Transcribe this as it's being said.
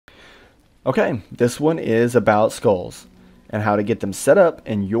Okay, this one is about skulls and how to get them set up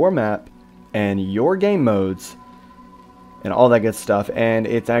in your map and your game modes and all that good stuff. And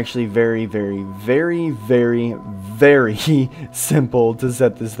it's actually very, very, very, very, very simple to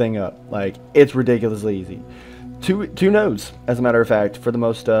set this thing up. Like, it's ridiculously easy. Two nodes, as a matter of fact, for the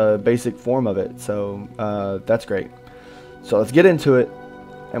most basic form of it. So that's great. So let's get into it,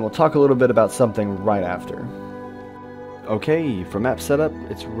 and we'll talk a little bit about something right after. Okay, for map setup,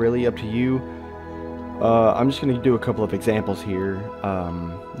 it's really up to you. I'm just going to do a couple of examples here.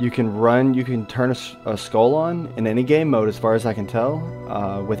 You can turn a skull on in any game mode, as far as I can tell,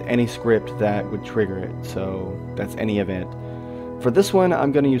 with any script that would trigger it. So that's any event. For this one,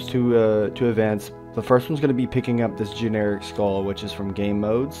 I'm going to use two events. The first one's going to be picking up this generic skull, which is from game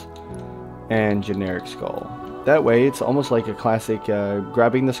modes and generic skull. That way, it's almost like a classic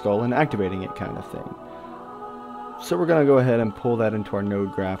grabbing the skull and activating it kind of thing. So we're going to go ahead and pull that into our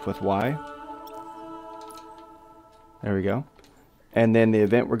node graph with Y. There we go. And then the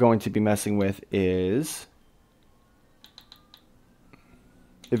event we're going to be messing with is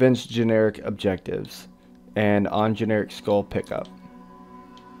events generic objectives and on generic skull pickup.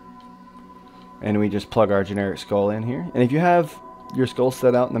 And we just plug our generic skull in here. And if you have your skull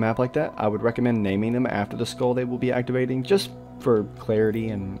set out in the map like that, I would recommend naming them after the skull they will be activating, just for clarity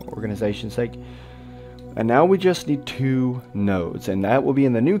and organization's sake. And now we just need two nodes, and that will be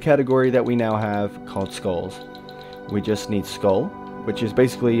in the new category that we now have called skulls. We just need skull, which is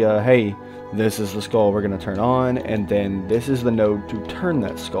basically, hey, this is the skull we're going to turn on, and then this is the node to turn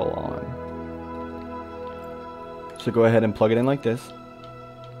that skull on. So go ahead and plug it in like this,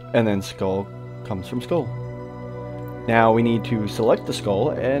 and then skull comes from skull. Now we need to select the skull,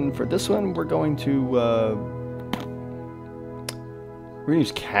 and for this one we're going to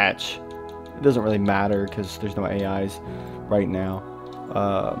use catch. It doesn't really matter because there's no AIs right now.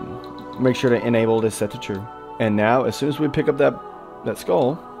 Make sure to enable this set to true. And now, as soon as we pick up that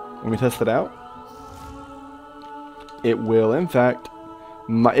skull, when we test it out, it will, in fact,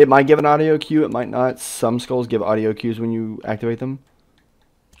 it might give an audio cue, it might not. Some skulls give audio cues when you activate them.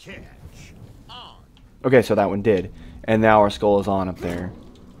 Okay, so that one did. And now our skull is on up there.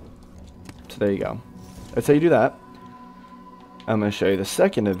 So there you go. That's how you do that. I'm going to show you the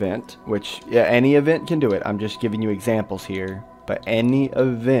second event, which, yeah, any event can do it. I'm just giving you examples here. But any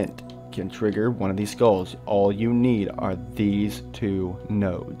event can trigger one of these skulls. All you need are these two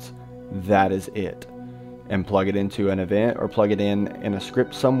nodes. That is it. And plug it into an event or plug it in a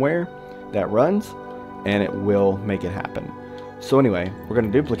script somewhere that runs, and it will make it happen. So anyway, we're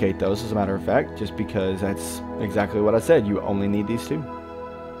going to duplicate those, as a matter of fact, just because that's exactly what I said. You only need these two.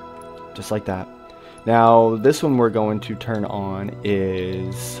 Just like that. Now, this one we're going to turn on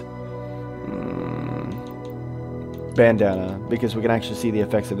is bandana, because we can actually see the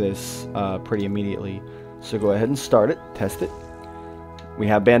effects of this pretty immediately. So go ahead and start it, test it. We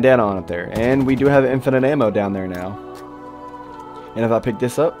have bandana on up there, and we do have infinite ammo down there now. And if I pick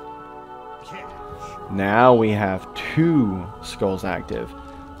this up, now we have two skulls active.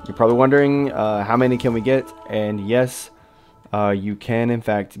 You're probably wondering how many can we get, and yes, you can in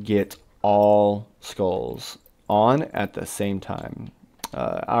fact get all skulls on at the same time.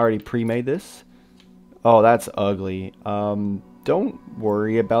 I already pre-made this. Oh, that's ugly. Don't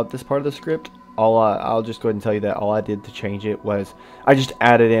worry about this part of the script. I'll just go ahead and tell you that all I did to change it was I just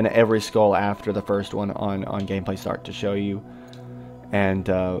added in every skull after the first one on gameplay start to show you, and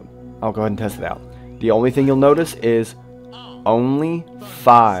I'll go ahead and test it out. The only thing you'll notice is only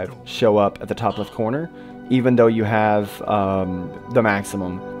 5 show up at the top left corner, even though you have the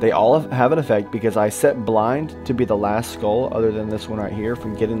maximum. They all have an effect because I set blind to be the last skull, other than this one right here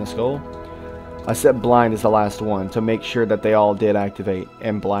from getting the skull. I set blind as the last one to make sure that they all did activate,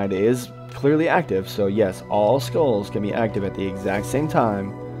 and blind is clearly active. So yes, all skulls can be active at the exact same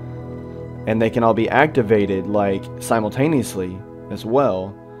time, and they can all be activated like simultaneously as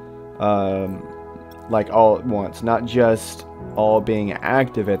well, like all at once, not just all being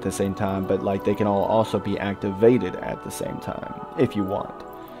active at the same time, but like they can all also be activated at the same time if you want.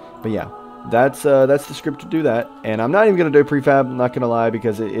 But yeah, that's the script to do that. And I'm not even gonna do prefab, I'm not gonna lie,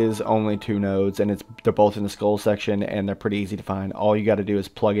 because it is only 2 nodes, and they're both in the skull section, and they're pretty easy to find. All you got to do is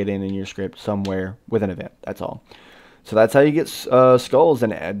plug it in your script somewhere with an event. That's all. So that's how you get skulls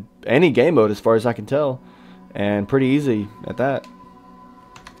in any game mode, as far as I can tell, and pretty easy at that.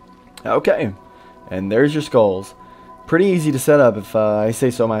 Okay, and there's your skulls. Pretty easy to set up, if I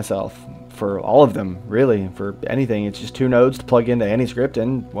say so myself. For all of them, really, for anything. It's just 2 nodes to plug into any script,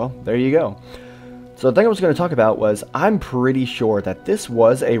 and, well, there you go. So the thing I was going to talk about was, I'm pretty sure that this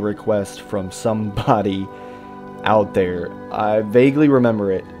was a request from somebody out there. I vaguely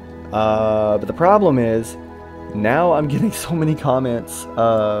remember it. But the problem is, now I'm getting so many comments.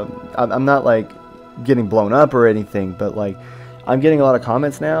 I'm not like getting blown up or anything, but like I'm getting a lot of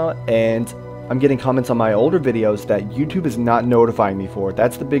comments now, and I'm getting comments on my older videos that YouTube is not notifying me for.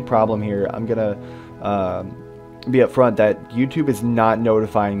 That's the big problem here. I'm gonna be upfront that YouTube is not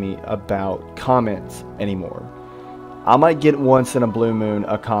notifying me about comments anymore. I might get once in a blue moon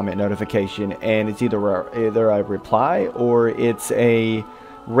a comment notification, and it's either a reply or it's a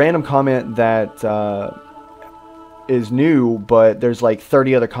random comment that is new, but there's like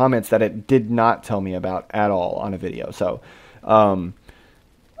 30 other comments that it did not tell me about at all on a video. So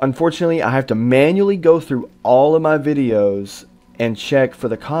unfortunately, I have to manually go through all of my videos and check for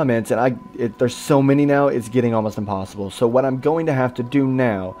the comments, and there's so many now, it's getting almost impossible. So what I'm going to have to do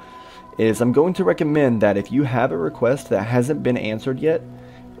now is I'm going to recommend that if you have a request that hasn't been answered yet,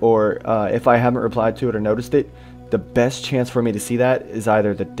 or if I haven't replied to it or noticed it, the best chance for me to see that is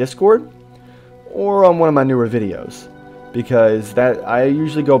either the Discord or on one of my newer videos, because that I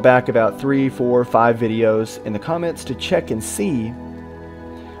usually go back about 3, 4, 5 videos in the comments to check and see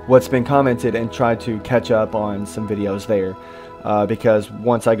what's been commented and try to catch up on some videos there, because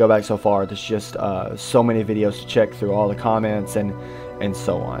once I go back so far, there's just so many videos to check through all the comments and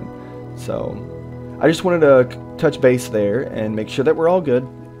so on. So I just wanted to touch base there and make sure that we're all good,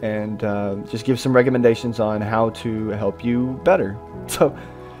 and just give some recommendations on how to help you better. So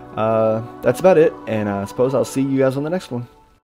that's about it, and I suppose I'll see you guys on the next one.